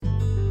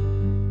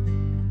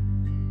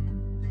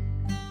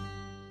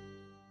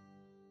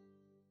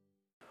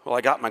Well,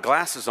 I got my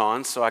glasses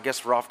on, so I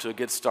guess we're off to a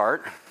good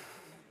start.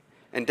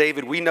 And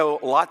David, we know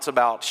lots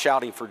about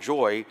shouting for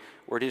joy.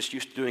 We're just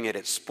used to doing it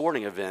at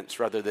sporting events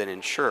rather than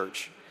in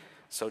church.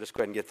 So just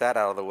go ahead and get that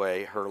out of the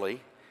way, Hurley.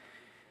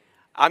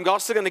 I'm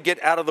also going to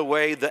get out of the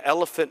way the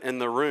elephant in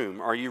the room.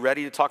 Are you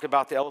ready to talk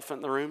about the elephant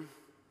in the room?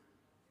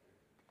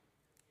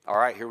 All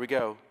right, here we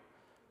go.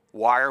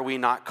 Why are we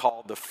not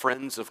called the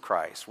friends of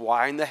Christ?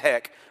 Why in the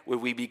heck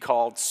would we be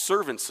called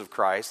servants of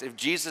Christ if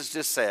Jesus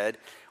just said,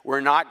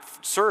 we're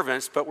not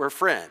servants, but we're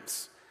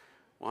friends?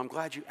 Well, I'm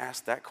glad you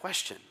asked that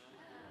question,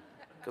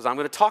 because I'm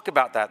going to talk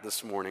about that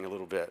this morning a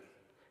little bit.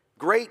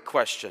 Great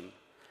question.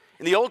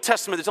 In the Old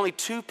Testament, there's only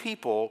two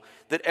people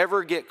that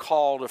ever get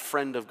called a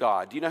friend of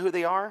God. Do you know who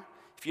they are?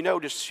 If you know,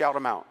 just shout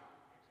them out.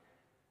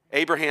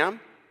 Abraham?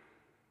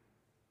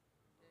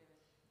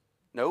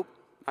 Nope,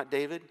 not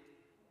David.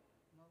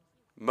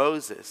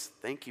 Moses.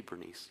 Thank you,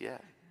 Bernice. Yeah.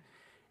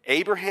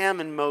 Abraham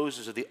and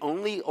Moses are the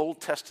only Old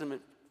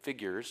Testament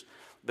figures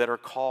that are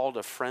called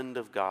a friend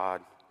of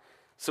God.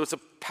 So it's a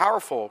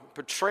powerful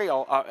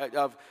portrayal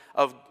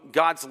of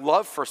God's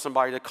love for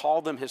somebody to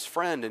call them his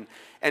friend.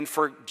 And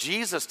for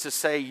Jesus to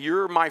say,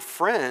 you're my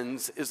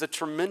friends, is a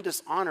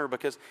tremendous honor,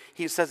 because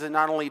he says it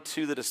not only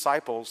to the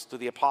disciples, to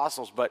the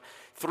apostles, but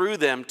through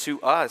them to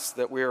us,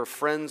 that we are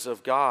friends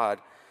of God.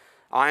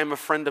 I am a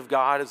friend of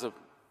God is a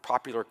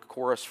popular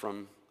chorus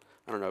from,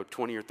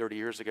 20 or 30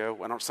 years ago,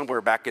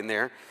 somewhere back in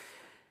there.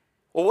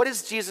 Well, what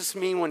does Jesus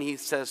mean when he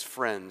says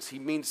friends? He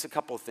means a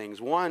couple of things.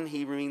 One,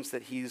 he means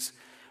that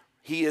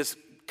he is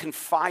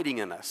confiding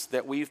in us,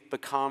 that we've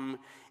become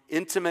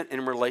intimate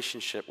in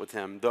relationship with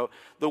him.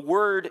 The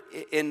word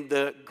in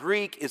the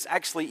Greek is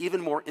actually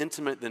even more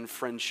intimate than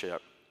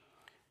friendship.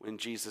 When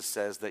Jesus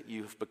says that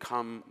you've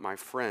become my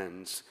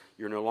friends,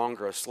 you're no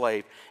longer a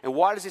slave. And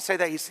why does he say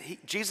that?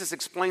 Jesus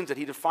explains it.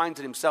 He defines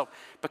it himself.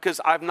 Because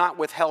I've not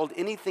withheld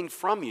anything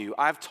from you.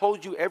 I've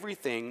told you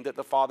everything that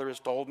the Father has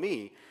told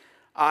me.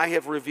 I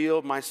have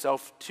revealed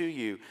myself to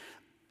you.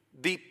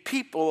 The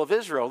people of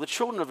Israel, the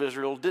children of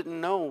Israel,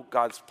 didn't know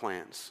God's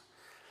plans.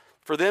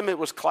 For them, it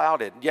was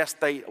clouded. Yes,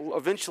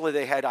 eventually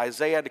they had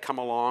Isaiah to come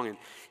along, and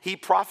he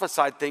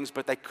prophesied things,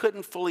 but they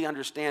couldn't fully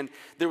understand.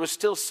 There was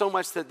still so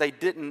much that they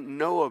didn't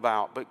know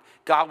about, but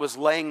God was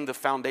laying the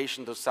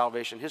foundations of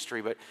salvation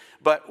history.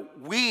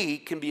 But we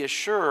can be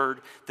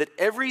assured that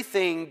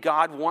everything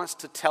God wants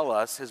to tell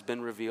us has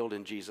been revealed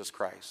in Jesus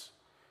Christ.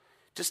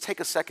 Just take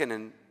a second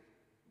and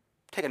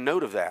take a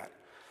note of that.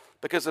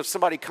 Because if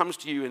somebody comes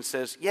to you and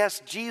says,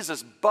 yes,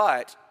 Jesus,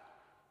 but,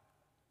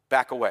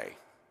 back away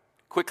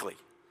quickly.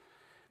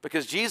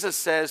 Because Jesus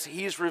says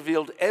he's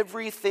revealed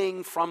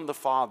everything from the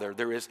Father.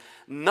 There's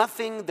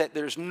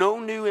no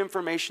new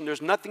information.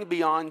 There's nothing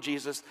beyond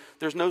Jesus.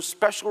 There's no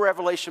special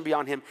revelation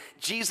beyond him.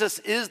 Jesus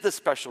is the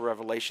special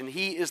revelation.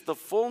 He is the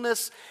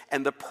fullness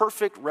and the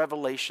perfect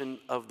revelation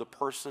of the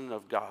person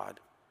of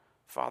God,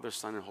 Father,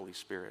 Son, and Holy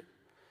Spirit.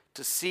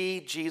 To see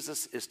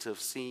Jesus is to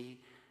see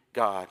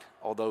God.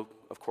 Although,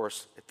 of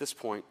course, at this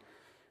point,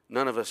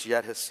 none of us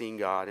yet has seen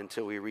God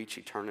until we reach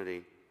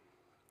eternity.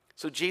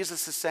 So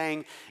Jesus is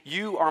saying,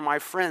 you are my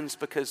friends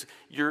because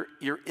you're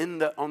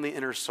on the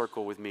inner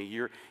circle with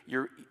me.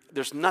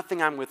 There's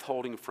nothing I'm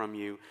withholding from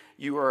you.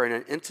 You are in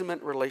an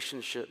intimate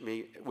relationship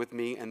with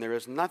me, and there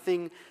is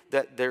nothing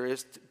that there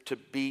is to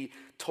be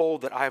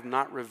told that I have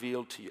not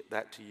revealed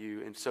to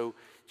you. And so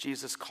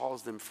Jesus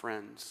calls them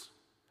friends.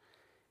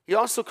 He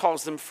also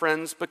calls them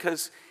friends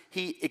because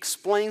he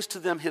explains to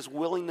them his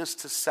willingness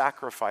to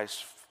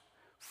sacrifice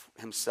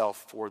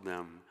himself for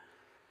them.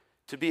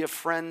 To be a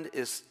friend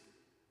is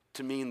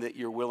to mean that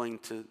you're willing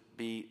to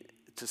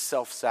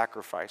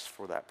self-sacrifice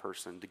for that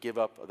person, to give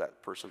up of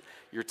that person,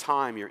 your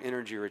time, your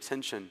energy, your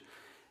attention.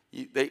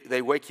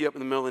 They wake you up in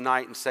the middle of the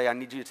night and say, I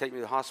need you to take me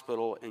to the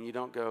hospital, and you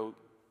don't go,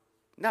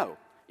 no.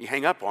 You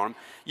hang up on them.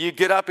 You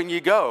get up and you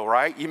go,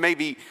 right? You may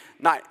be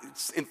not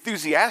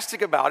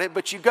enthusiastic about it,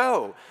 but you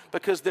go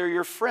because they're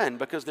your friend,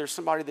 because there's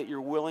somebody that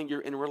you're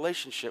in a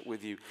relationship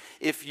with you.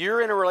 If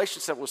you're in a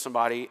relationship with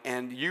somebody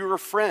and you're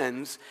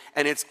friends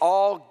and it's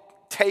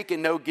all take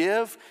and no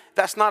give,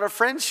 that's not a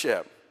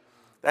friendship.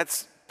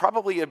 That's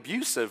probably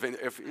abusive,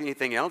 if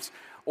anything else.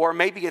 Or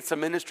maybe it's a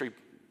ministry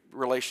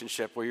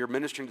relationship where you're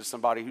ministering to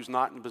somebody who's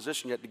not in a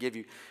position yet to give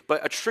you.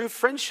 But a true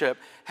friendship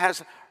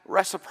has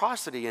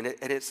reciprocity in it,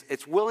 and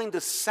it's willing to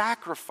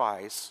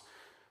sacrifice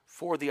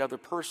for the other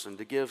person,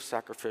 to give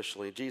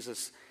sacrificially.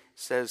 Jesus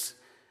says,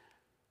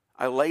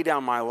 I lay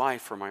down my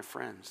life for my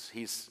friends.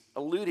 He's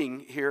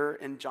alluding here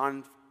in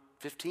John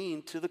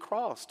 15 to the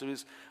cross, to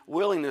his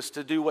willingness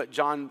to do what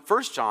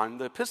 1 John,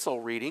 the epistle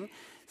reading,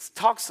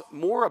 talks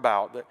more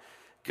about, that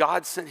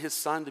God sent his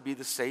son to be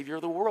the Savior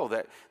of the world,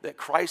 that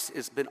Christ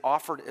has been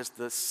offered as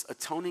this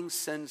atoning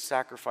sin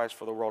sacrifice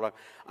for the world.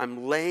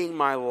 I'm laying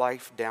my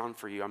life down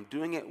for you. I'm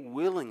doing it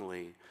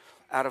willingly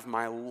out of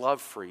my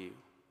love for you.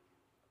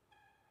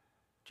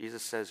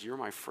 Jesus says, you're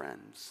my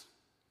friends.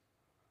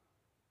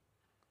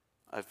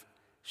 I've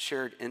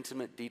shared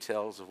intimate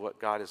details of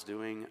what God is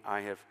doing. I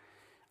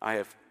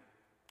have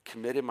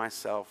committed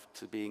myself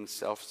to being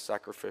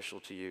self-sacrificial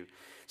to you.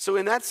 So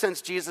in that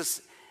sense,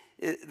 Jesus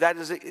That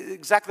is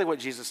exactly what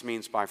Jesus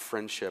means by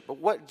friendship. But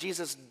what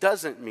Jesus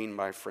doesn't mean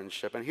by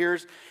friendship, and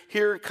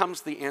here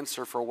comes the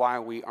answer for why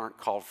we aren't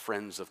called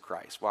friends of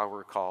Christ, why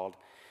we're called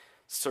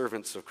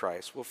servants of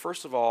Christ. Well,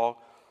 first of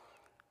all,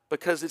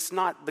 because it's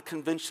not the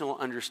conventional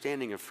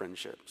understanding of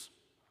friendships.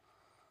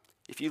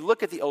 If you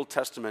look at the Old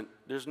Testament,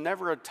 there's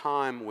never a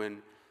time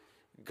when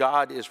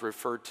God is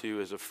referred to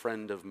as a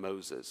friend of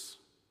Moses,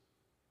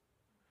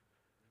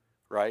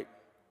 right?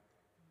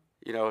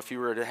 You know, if you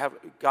were to have,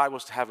 God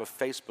was to have a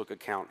Facebook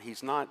account,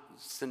 he's not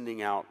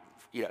sending out,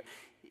 you know,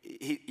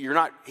 you're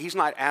not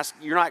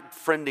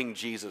friending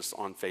Jesus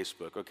on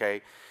Facebook,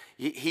 okay?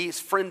 He's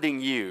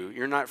friending you,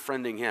 you're not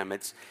friending him.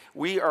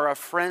 We are a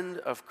friend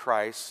of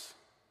Christ,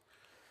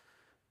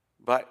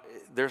 but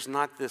there's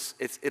not this,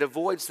 it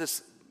avoids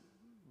this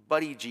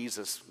buddy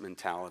Jesus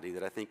mentality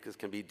that I think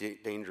can be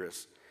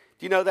dangerous.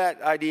 Do you know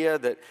that idea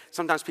that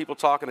sometimes people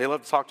talk, and they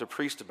love to talk to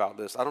priests about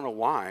this? I don't know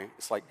why.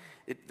 It's like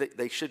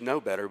they should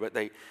know better, but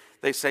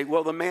they say,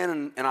 well, the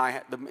man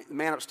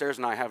upstairs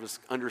and I have this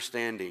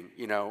understanding,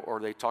 you know,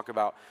 or they talk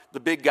about the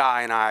big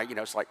guy and I, you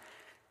know, it's like,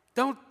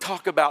 don't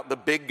talk about the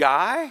big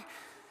guy.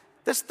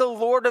 That's the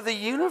Lord of the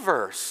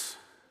universe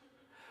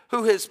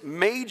who has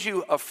made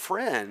you a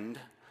friend,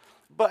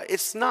 but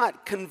it's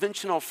not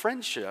conventional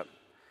friendship.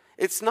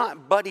 It's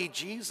not buddy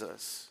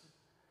Jesus.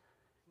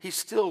 He's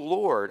still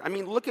Lord. I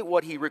mean, look at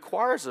what he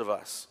requires of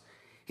us.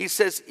 He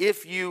says,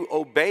 if you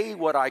obey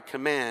what I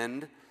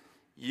command,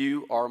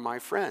 you are my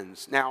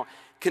friends. Now,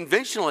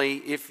 conventionally,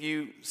 if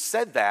you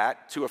said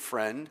that to a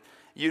friend,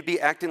 you'd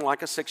be acting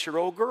like a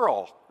 6-year-old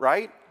girl,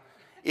 right?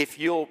 If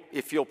you'll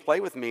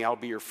play with me, I'll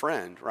be your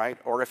friend, right?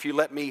 Or if you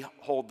let me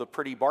hold the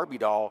pretty Barbie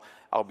doll,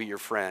 I'll be your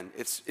friend.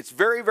 It's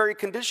very, very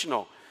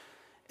conditional.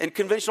 In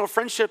conventional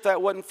friendship,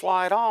 that wouldn't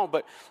fly at all.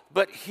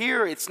 But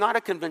here, it's not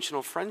a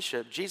conventional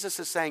friendship. Jesus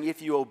is saying,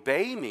 if you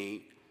obey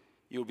me,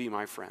 you'll be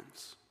my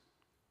friends.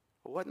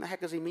 Well, what in the heck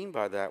does he mean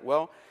by that?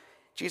 Well,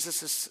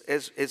 Jesus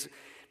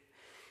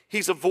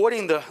he's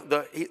avoiding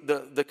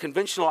the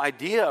conventional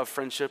idea of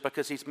friendship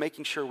because he's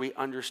making sure we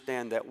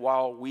understand that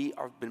while we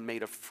have been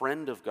made a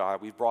friend of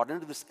God, we've brought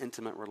into this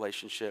intimate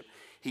relationship,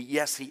 he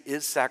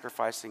is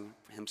sacrificing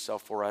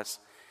himself for us.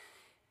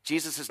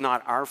 Jesus is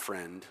not our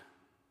friend.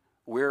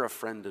 We're a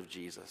friend of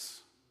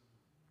Jesus.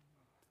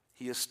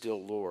 He is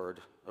still Lord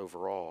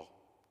over all.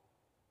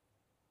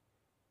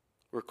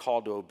 We're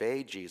called to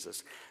obey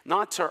Jesus,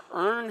 not to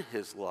earn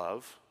his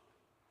love,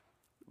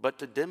 but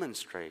to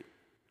demonstrate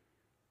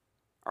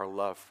our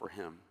love for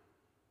him.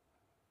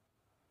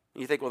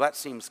 And you think, well, that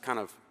seems kind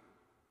of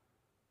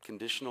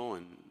conditional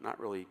and not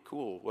really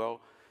cool.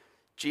 Well,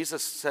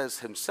 Jesus says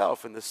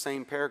himself in the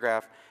same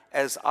paragraph,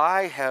 as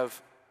I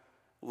have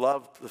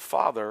loved the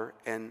Father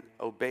and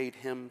obeyed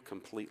him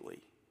completely.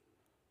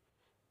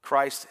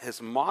 Christ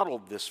has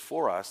modeled this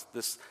for us,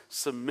 this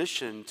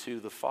submission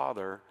to the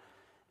Father.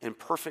 In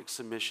perfect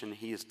submission,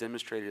 he has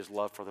demonstrated his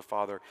love for the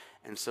Father.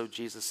 And so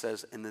Jesus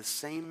says, in the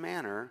same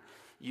manner,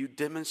 you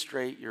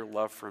demonstrate your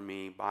love for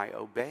me by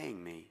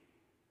obeying me,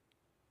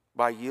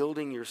 by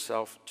yielding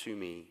yourself to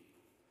me.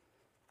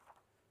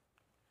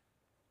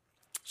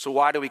 So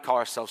why do we call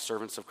ourselves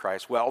servants of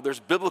Christ? Well, there's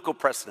biblical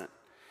precedent.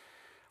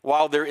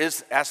 While there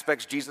is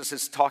aspects, Jesus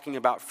is talking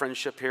about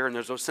friendship here, and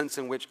there's a sense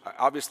in which,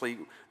 obviously,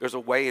 there's a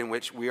way in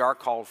which we are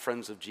called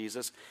friends of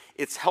Jesus.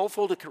 It's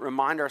helpful to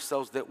remind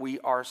ourselves that we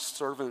are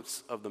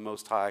servants of the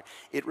Most High.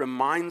 It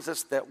reminds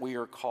us that we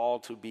are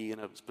called to be in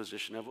a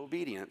position of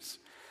obedience.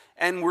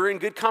 And we're in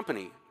good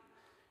company.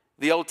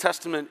 The Old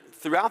Testament,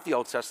 throughout the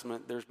Old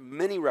Testament, there's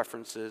many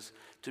references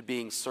to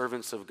being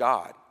servants of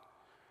God.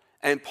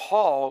 And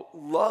Paul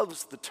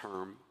loves the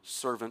term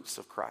servants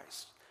of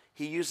Christ.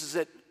 He uses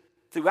it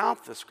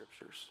throughout the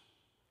scriptures.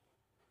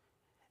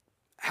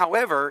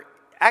 However,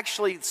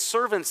 actually,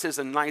 servants is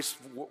a nice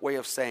way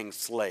of saying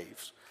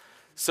slaves.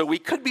 So we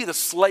could be the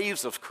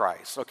slaves of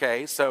Christ,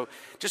 okay? So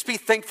just be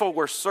thankful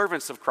we're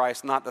servants of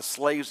Christ, not the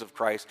slaves of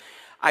Christ.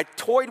 I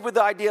toyed with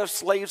the idea of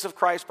slaves of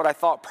Christ, but I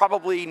thought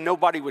probably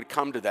nobody would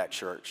come to that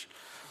church.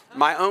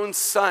 My own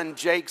son,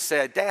 Jake,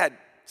 said, Dad,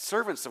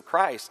 servants of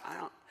Christ, I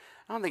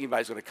don't think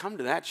anybody's going to come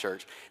to that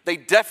church. They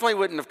definitely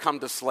wouldn't have come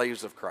to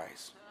slaves of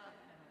Christ.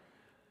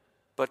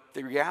 But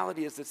the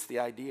reality is it's the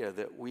idea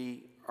that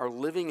we are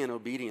living in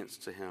obedience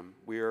to him.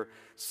 We are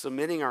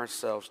submitting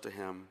ourselves to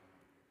him.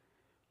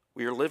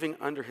 We are living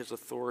under his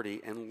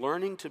authority and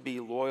learning to be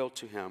loyal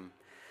to him.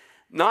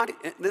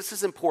 This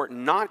is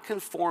important, not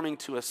conforming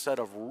to a set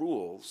of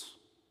rules,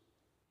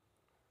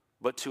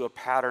 but to a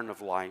pattern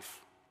of life.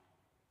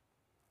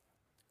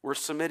 We're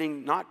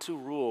submitting not to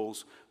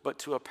rules, but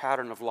to a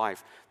pattern of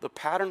life. The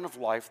pattern of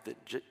life that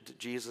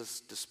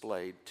Jesus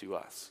displayed to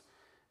us.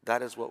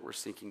 That is what we're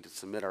seeking to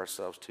submit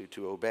ourselves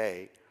to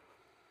obey.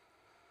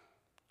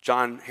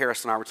 John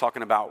Harris and I were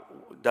talking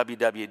about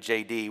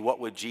WWJD, what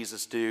would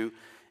Jesus do?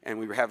 And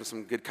we were having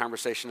some good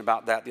conversation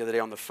about that the other day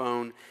on the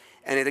phone.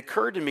 And it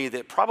occurred to me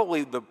that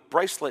probably the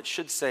bracelet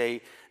should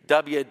say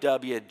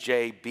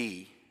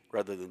WWJB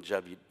rather than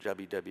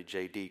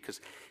WWJD,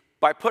 because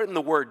by putting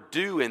the word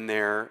do in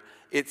there,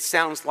 it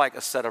sounds like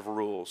a set of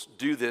rules.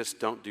 Do this,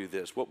 don't do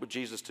this. What would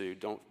Jesus do?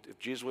 If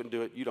Jesus wouldn't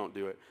do it, you don't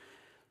do it.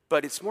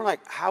 But it's more like,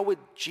 how would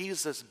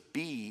Jesus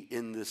be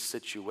in this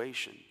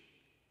situation?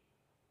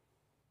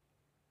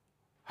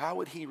 How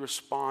would he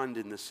respond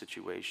in this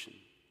situation?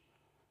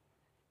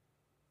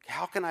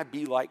 How can I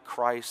be like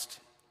Christ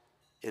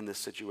in this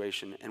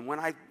situation? And when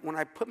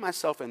I put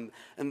myself in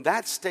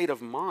that state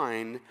of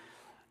mind,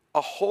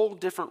 a whole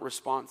different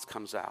response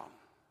comes out.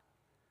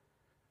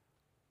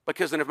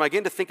 Because then if I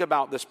begin to think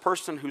about this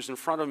person who's in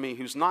front of me,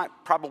 who's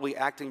not probably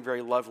acting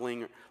very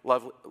lovely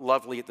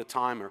at the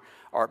time,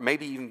 or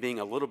maybe even being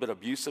a little bit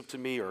abusive to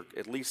me, or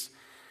at least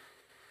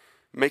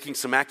making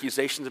some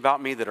accusations about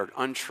me that are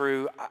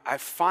untrue, I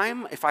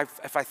find if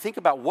I think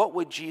about what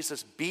would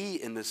Jesus be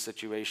in this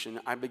situation,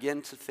 I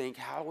begin to think,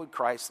 how would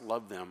Christ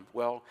love them?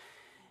 Well,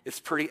 it's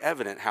pretty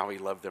evident how he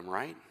loved them,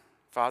 right?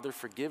 Father,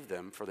 forgive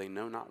them, for they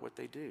know not what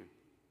they do.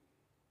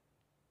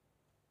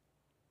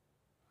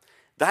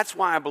 That's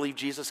why I believe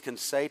Jesus can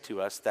say to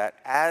us that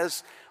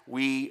as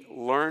we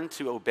learn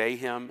to obey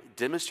him,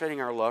 demonstrating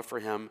our love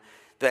for him,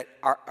 that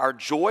our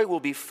joy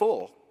will be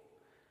full.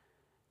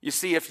 You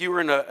see, if you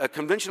were in a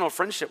conventional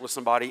friendship with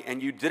somebody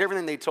and you did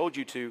everything they told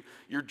you to,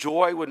 your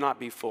joy would not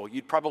be full.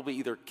 You'd probably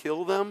either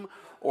kill them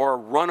or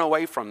run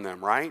away from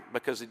them, right?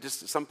 Because it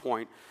just at some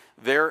point,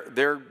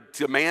 their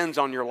demands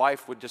on your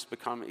life would just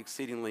become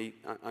exceedingly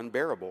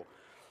unbearable.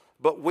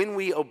 But when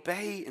we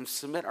obey and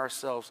submit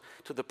ourselves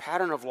to the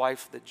pattern of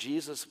life that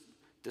Jesus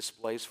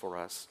displays for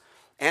us,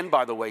 and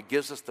by the way,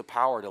 gives us the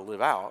power to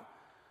live out,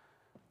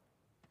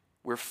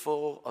 we're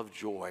full of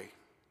joy.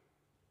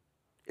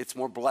 It's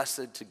more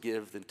blessed to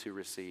give than to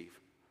receive.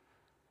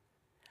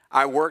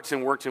 I worked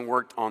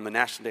on the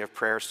National Day of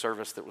Prayer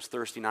service that was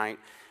Thursday night.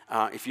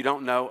 If you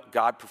don't know,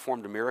 God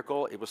performed a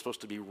miracle. It was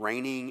supposed to be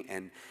raining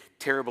and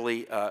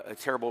a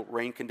terrible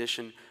rain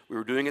condition. We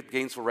were doing it at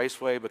Gainesville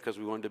Raceway because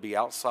we wanted to be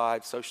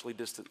outside, socially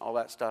distant, all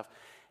that stuff.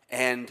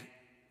 And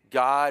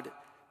God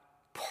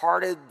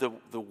parted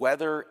the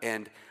weather,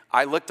 and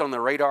I looked on the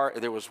radar.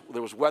 There was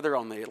weather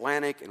on the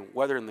Atlantic and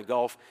weather in the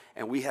Gulf,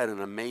 and we had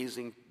an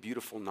amazing,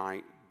 beautiful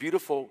night,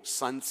 beautiful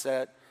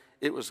sunset.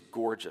 It was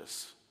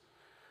gorgeous.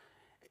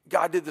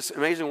 God did this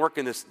amazing work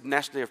in this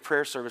National Day of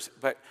Prayer service,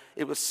 but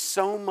it was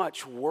so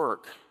much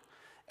work.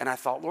 And I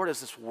thought, Lord,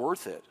 is this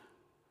worth it?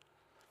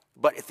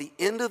 But at the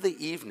end of the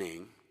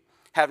evening,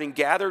 having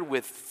gathered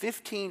with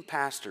 15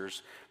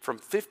 pastors from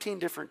 15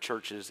 different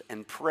churches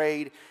and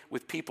prayed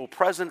with people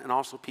present and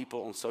also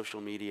people on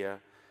social media,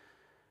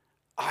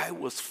 I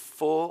was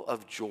full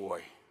of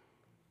joy.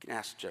 You can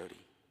ask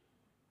Jody.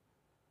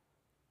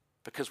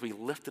 Because we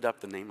lifted up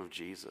the name of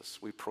Jesus.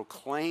 We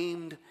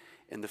proclaimed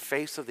in the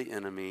face of the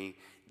enemy,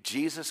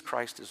 Jesus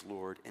Christ is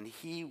Lord, and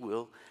he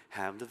will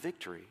have the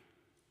victory.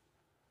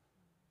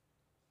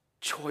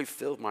 Joy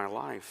filled my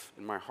life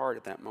and my heart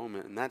at that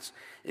moment, and that's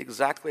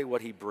exactly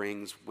what he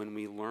brings when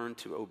we learn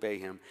to obey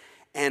him.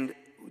 And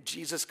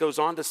Jesus goes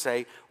on to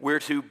say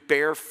we're to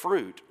bear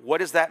fruit. What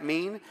does that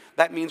mean?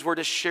 That means we're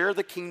to share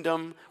the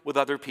kingdom with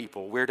other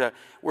people. We're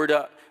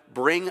to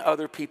bring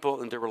other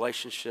people into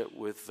relationship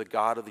with the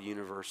God of the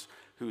universe,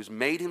 who's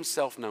made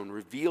himself known,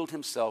 revealed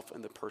himself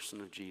in the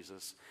person of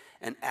Jesus.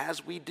 And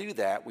as we do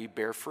that, we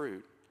bear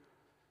fruit.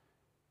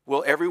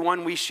 Will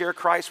everyone we share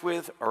Christ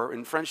with or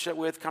in friendship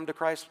with come to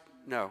Christ?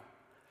 No.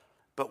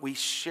 But we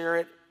share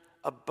it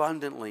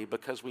abundantly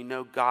because we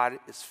know God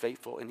is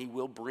faithful and he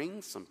will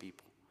bring some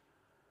people.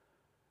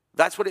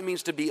 That's what it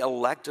means to be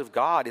elect of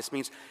God. It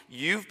means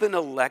you've been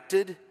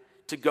elected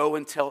to go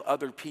and tell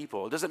other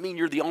people. It doesn't mean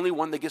you're the only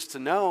one that gets to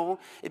know.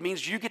 It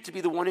means you get to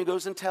be the one who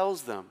goes and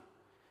tells them.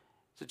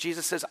 So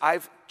Jesus says,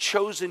 I've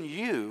chosen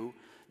you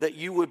that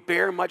you would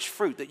bear much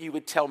fruit, that you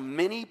would tell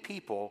many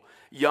people,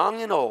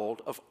 young and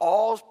old, of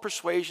all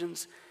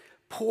persuasions,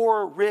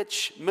 poor,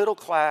 rich, middle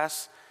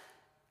class,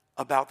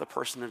 about the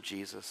person of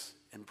Jesus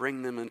and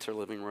bring them into a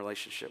living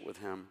relationship with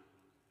him.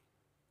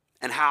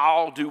 And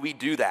how do we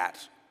do that?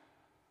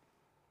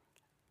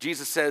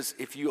 Jesus says,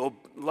 if you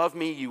love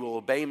me, you will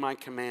obey my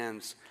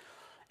commands.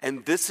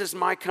 And this is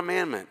my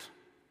commandment.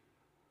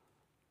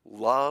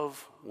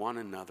 Love one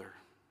another.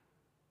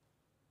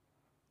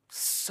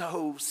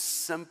 So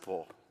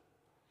simple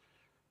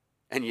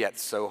and yet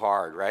so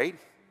hard, right?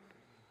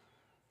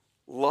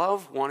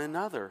 Love one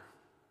another.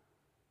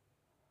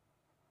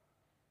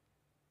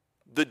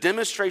 The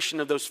demonstration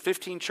of those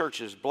 15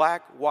 churches,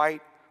 black,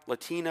 white,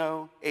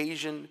 Latino,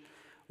 Asian,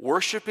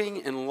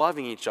 worshiping and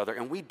loving each other,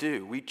 and we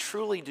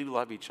truly do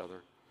love each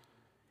other,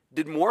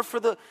 did more for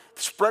the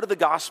spread of the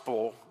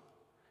gospel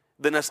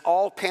than us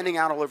all panning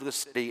out all over the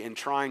city and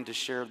trying to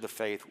share the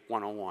faith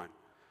one-on-one.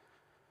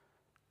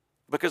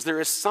 Because there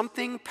is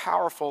something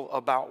powerful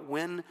about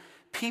when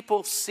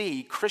people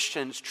see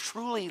Christians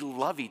truly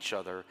love each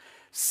other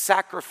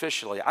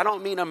sacrificially. I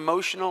don't mean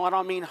emotional. I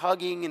don't mean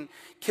hugging and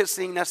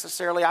kissing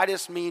necessarily. I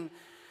just mean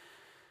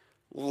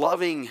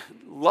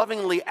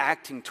lovingly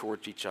acting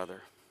towards each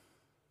other.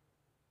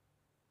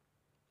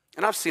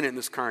 And I've seen it in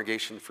this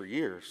congregation for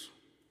years.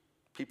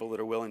 People that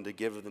are willing to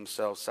give of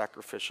themselves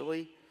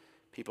sacrificially,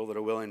 people that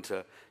are willing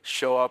to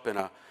show up in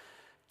a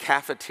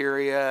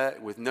cafeteria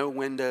with no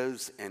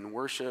windows and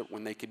worship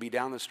when they could be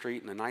down the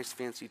street in a nice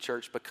fancy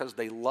church because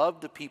they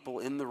love the people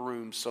in the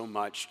room so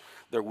much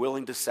they're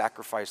willing to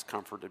sacrifice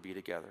comfort to be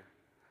together.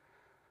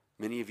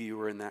 Many of you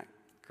are in that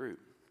group.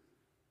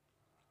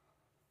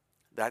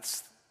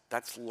 That's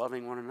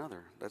loving one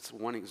another. That's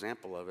one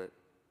example of it.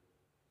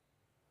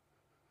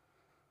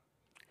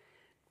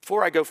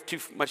 Before I go too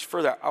much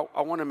further,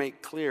 I want to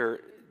make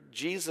clear,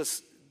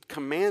 Jesus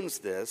commands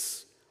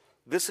this.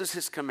 This is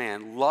his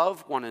command,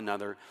 love one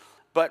another.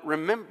 But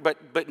remember,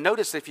 but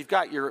notice, if you've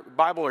got your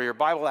Bible or your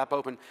Bible app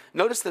open,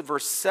 notice that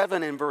verse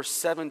 7 and verse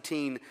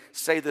 17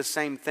 say the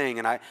same thing.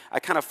 And I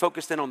kind of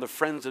focused in on the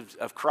friends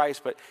of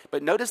Christ,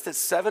 but notice that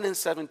 7 and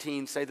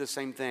 17 say the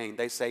same thing.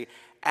 They say,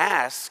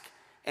 ask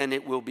and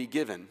it will be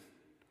given.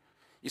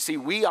 You see,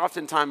 we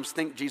oftentimes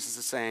think Jesus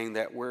is saying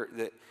that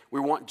we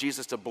want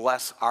Jesus to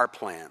bless our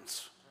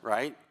plans,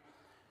 right?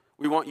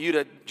 We want you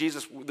to,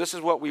 Jesus, this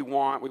is what we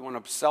want. We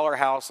want to sell our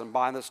house and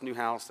buy this new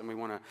house, and we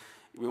want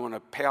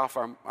to pay off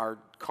our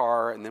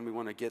car, and then we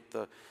want to get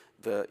the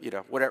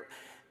whatever.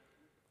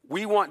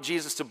 We want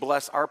Jesus to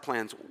bless our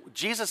plans.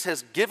 Jesus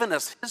has given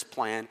us his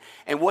plan,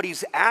 and what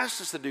he's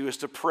asked us to do is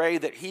to pray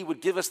that he would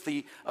give us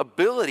the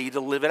ability to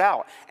live it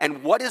out.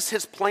 And what is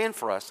his plan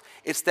for us?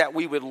 It's that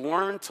we would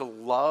learn to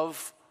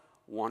love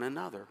one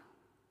another.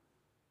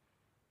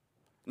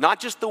 Not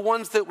just the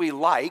ones that we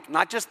like,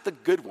 not just the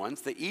good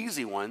ones, the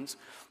easy ones,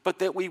 but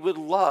that we would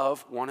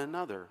love one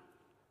another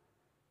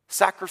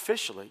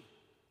sacrificially,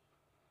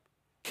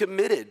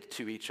 committed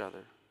to each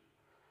other.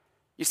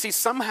 You see,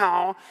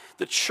 somehow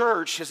the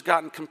church has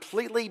gotten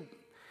completely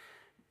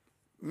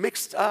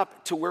mixed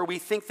up to where we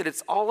think that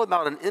it's all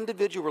about an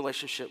individual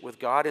relationship with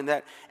God, and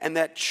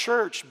that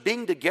church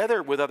being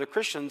together with other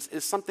Christians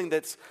is something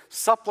that's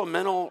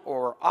supplemental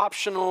or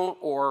optional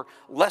or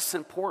less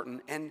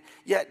important. And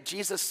yet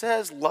Jesus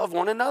says, love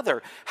one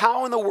another.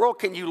 How in the world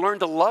can you learn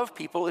to love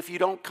people if you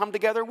don't come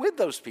together with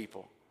those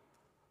people?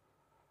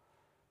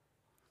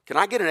 Can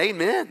I get an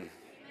amen? Amen.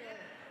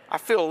 I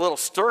feel a little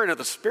stirring of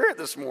the Spirit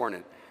this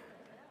morning.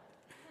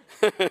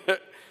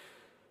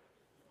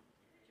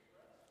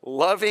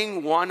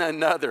 Loving one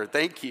another.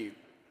 Thank you.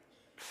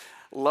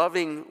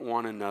 Loving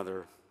one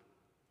another.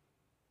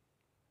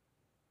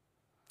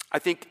 I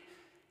think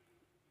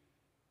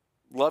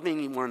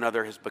loving one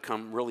another has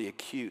become really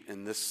acute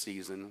in this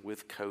season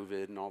with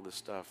COVID and all this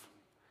stuff.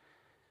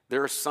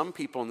 There are some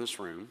people in this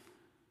room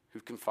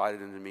who've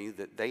confided into me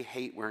that they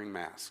hate wearing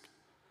masks.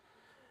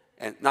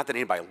 And not that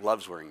anybody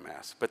loves wearing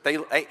masks, but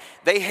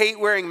they hate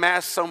wearing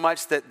masks so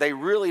much that they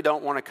really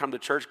don't want to come to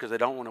church because they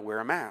don't want to wear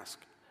a mask.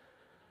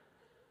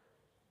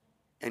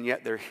 And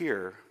yet they're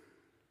here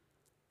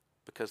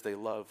because they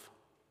love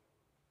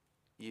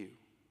you.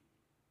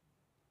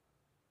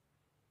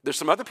 There's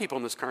some other people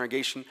in this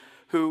congregation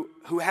who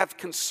have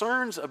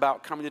concerns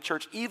about coming to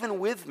church even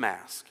with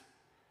mask,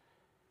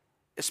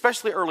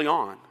 especially early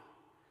on.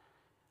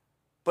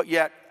 But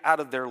yet, out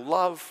of their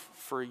love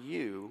for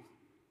you,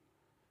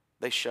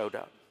 they showed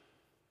up.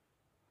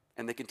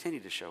 And they continue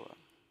to show up.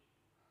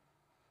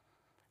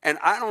 And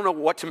I don't know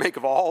what to make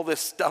of all this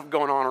stuff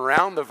going on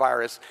around the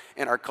virus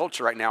in our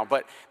culture right now,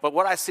 but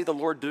what I see the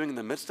Lord doing in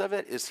the midst of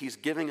it is he's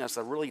giving us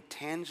a really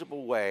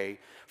tangible way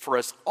for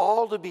us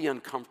all to be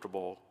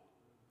uncomfortable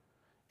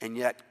and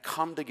yet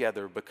come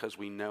together because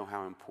we know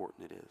how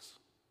important it is.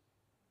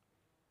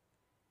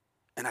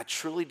 And I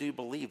truly do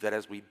believe that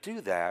as we do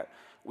that,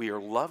 we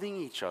are loving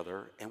each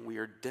other and we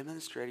are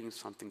demonstrating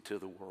something to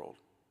the world.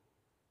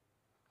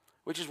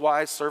 Which is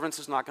why Servants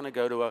is not going to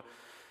go to a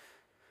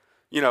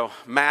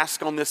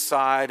mask on this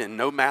side and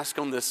no mask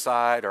on this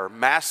side, or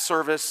mass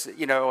service,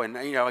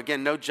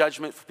 again, no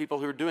judgment for people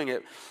who are doing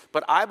it.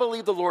 But I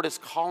believe the Lord is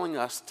calling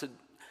us to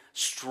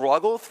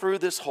struggle through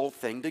this whole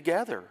thing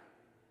together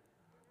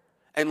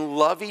and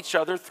love each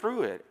other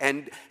through it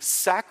and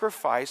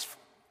sacrifice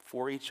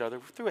for each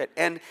other through it.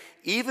 And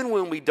even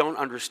when we don't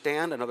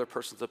understand another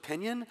person's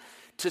opinion,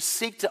 to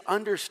seek to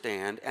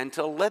understand and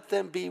to let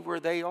them be where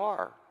they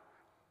are.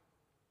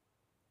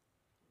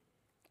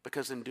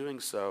 Because in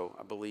doing so,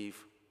 I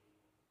believe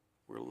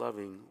we're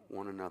loving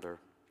one another.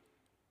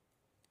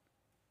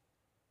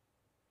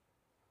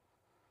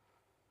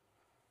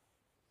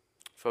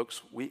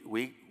 Folks,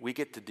 we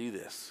get to do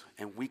this,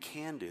 and we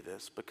can do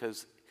this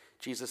because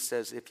Jesus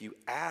says, if you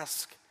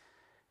ask,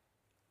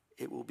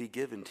 it will be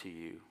given to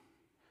you.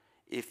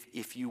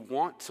 If you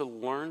want to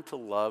learn to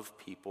love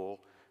people,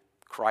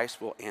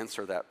 Christ will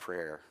answer that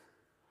prayer.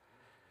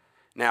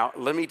 Now,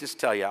 let me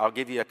just tell you, I'll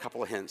give you a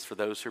couple of hints for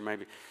those who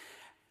maybe...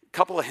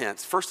 Couple of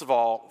hints. First of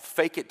all,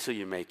 fake it till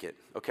you make it,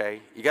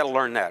 okay? You got to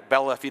learn that.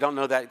 Bella, if you don't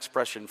know that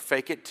expression,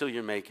 fake it till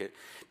you make it.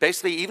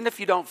 Basically, even if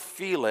you don't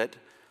feel it,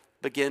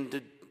 begin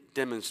to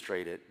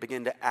demonstrate it.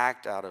 Begin to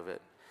act out of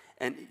it.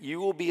 And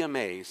you will be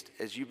amazed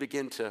as you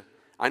begin to,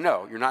 I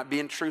know, you're not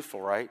being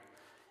truthful, right?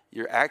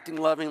 You're acting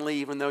lovingly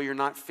even though you're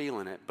not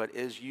feeling it. But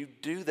as you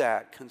do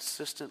that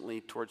consistently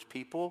towards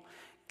people,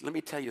 let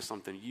me tell you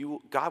something.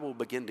 God will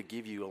begin to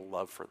give you a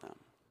love for them.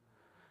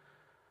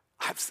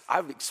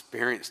 I've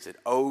experienced it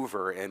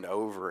over and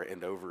over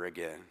and over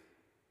again.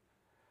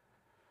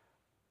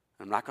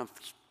 I'm not going to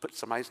put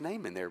somebody's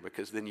name in there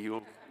because then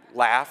you'll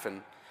laugh,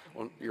 and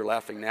well, you're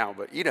laughing now,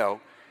 but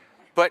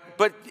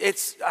but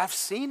I've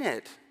seen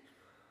it.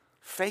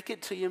 Fake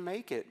it till you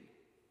make it.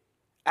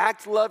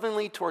 Act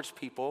lovingly towards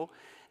people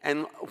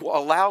and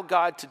allow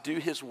God to do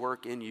his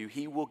work in you.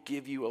 He will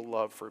give you a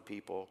love for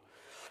people.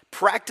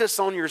 Practice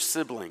on your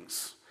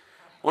siblings.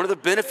 One of the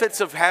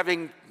benefits of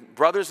having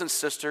brothers and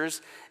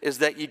sisters is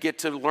that you get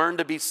to learn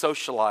to be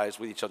socialized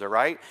with each other,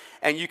 right?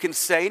 And you can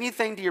say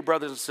anything to your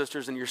brothers and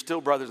sisters, and you're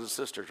still brothers and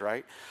sisters,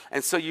 right?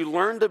 And so you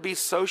learn to be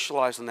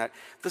socialized in that.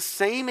 The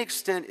same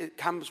extent it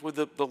comes with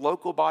the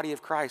local body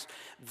of Christ.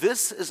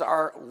 This is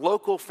our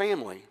local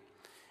family.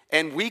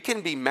 And we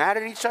can be mad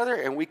at each other,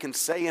 and we can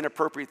say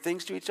inappropriate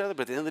things to each other,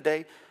 but at the end of the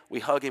day, we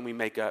hug and we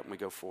make up and we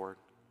go forward.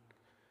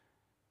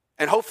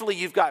 And hopefully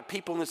you've got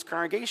people in this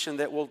congregation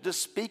that will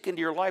just speak into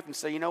your life and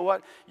say, you know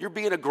what? You're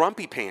being a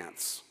grumpy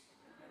pants.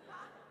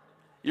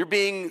 You're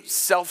being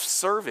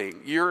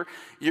self-serving.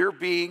 You're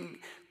being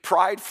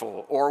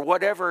prideful or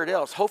whatever it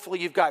is. Hopefully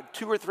you've got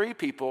 2 or 3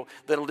 people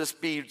that'll just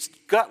be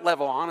gut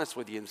level honest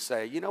with you and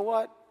say, you know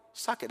what?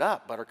 Suck it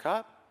up,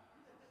 buttercup.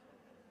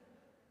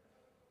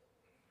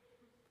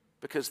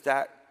 Because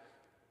that,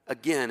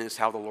 again, is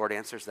how the Lord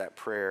answers that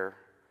prayer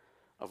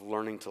of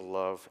learning to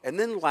love. And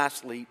then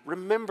lastly,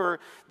 remember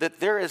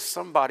that there is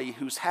somebody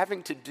who's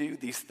having to do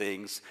these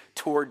things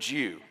towards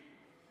you.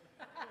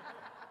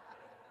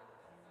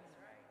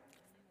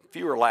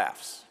 Fewer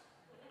laughs.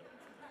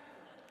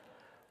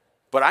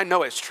 But I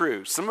know it's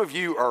true. Some of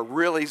you are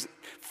really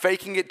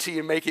faking it till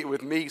you make it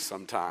with me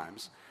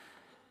sometimes.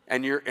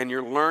 And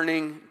you're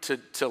learning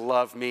to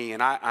love me,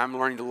 and I'm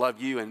learning to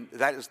love you, and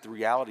that is the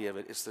reality of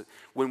it. It's that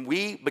when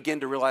we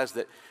begin to realize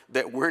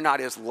that we're not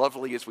as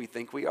lovely as we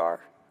think we are,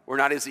 we're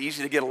not as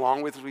easy to get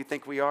along with as we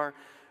think we are,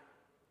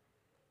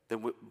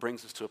 then it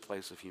brings us to a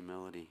place of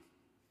humility.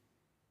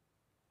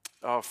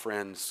 Oh,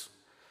 friends,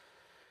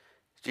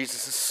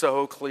 Jesus is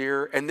so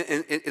clear, and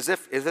as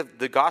if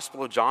the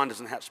Gospel of John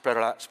doesn't have spelled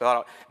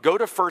out. Go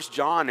to 1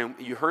 John, and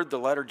you heard the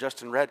letter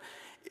Justin read.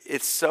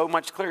 It's so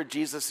much clearer.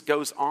 Jesus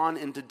goes on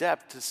into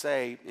depth to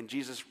say, and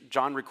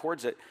John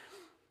records it,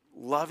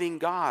 loving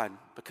God,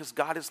 because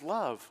God is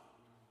love.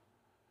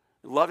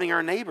 Loving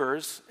our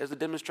neighbors is a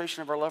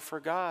demonstration of our love for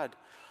God.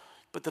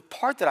 But the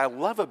part that I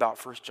love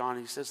about 1 John,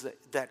 he says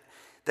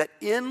that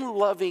in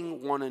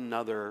loving one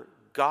another,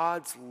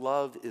 God's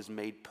love is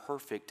made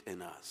perfect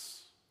in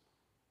us.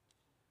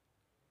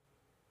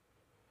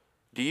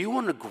 Do you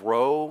want to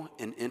grow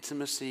in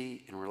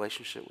intimacy and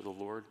relationship with the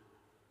Lord?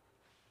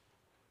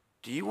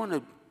 Do you want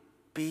to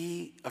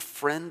be a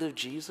friend of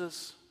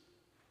Jesus?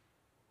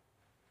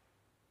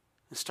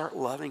 And start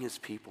loving his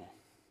people.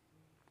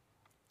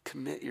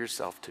 Commit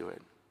yourself to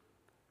it.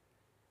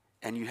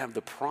 And you have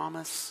the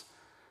promise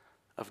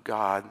of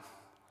God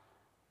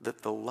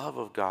that the love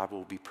of God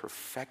will be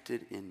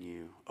perfected in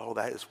you. Oh,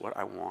 that is what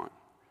I want.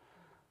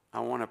 I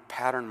want to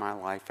pattern my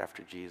life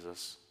after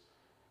Jesus.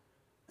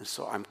 And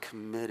so I'm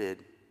committed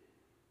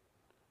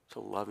to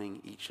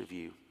loving each of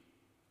you.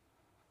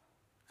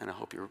 And I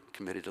hope you're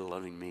committed to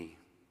loving me.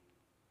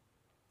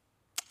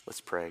 Let's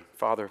pray.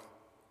 Father,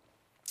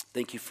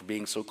 thank you for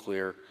being so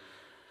clear.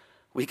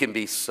 We can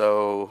be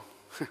so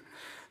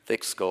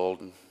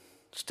thick-skulled and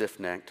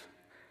stiff-necked.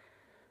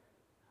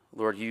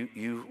 Lord,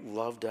 you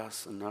loved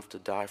us enough to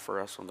die for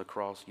us on the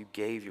cross. You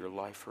gave your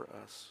life for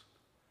us.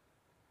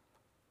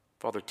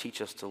 Father,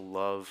 teach us to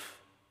love.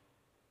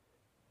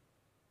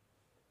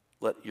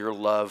 Let your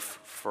love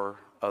for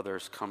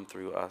others come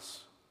through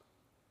us.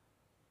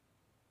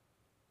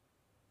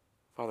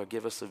 Father,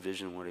 give us a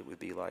vision what it would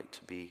be like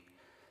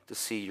to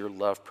see your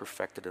love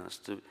perfected in us,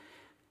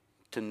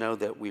 to know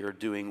that we are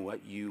doing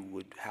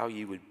how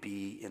you would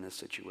be in a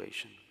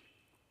situation.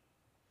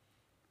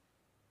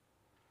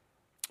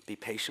 Be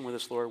patient with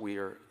us, Lord. We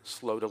are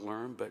slow to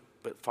learn,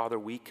 but Father,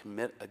 we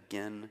commit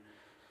again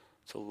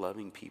to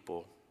loving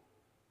people,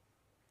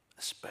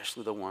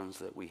 especially the ones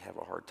that we have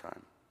a hard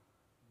time.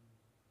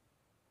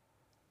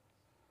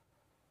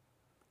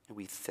 And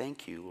we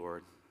thank you,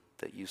 Lord,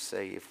 that you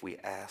say if we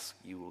ask,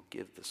 you will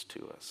give this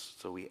to us.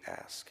 So we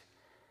ask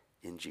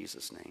in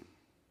Jesus' name.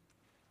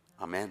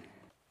 Amen.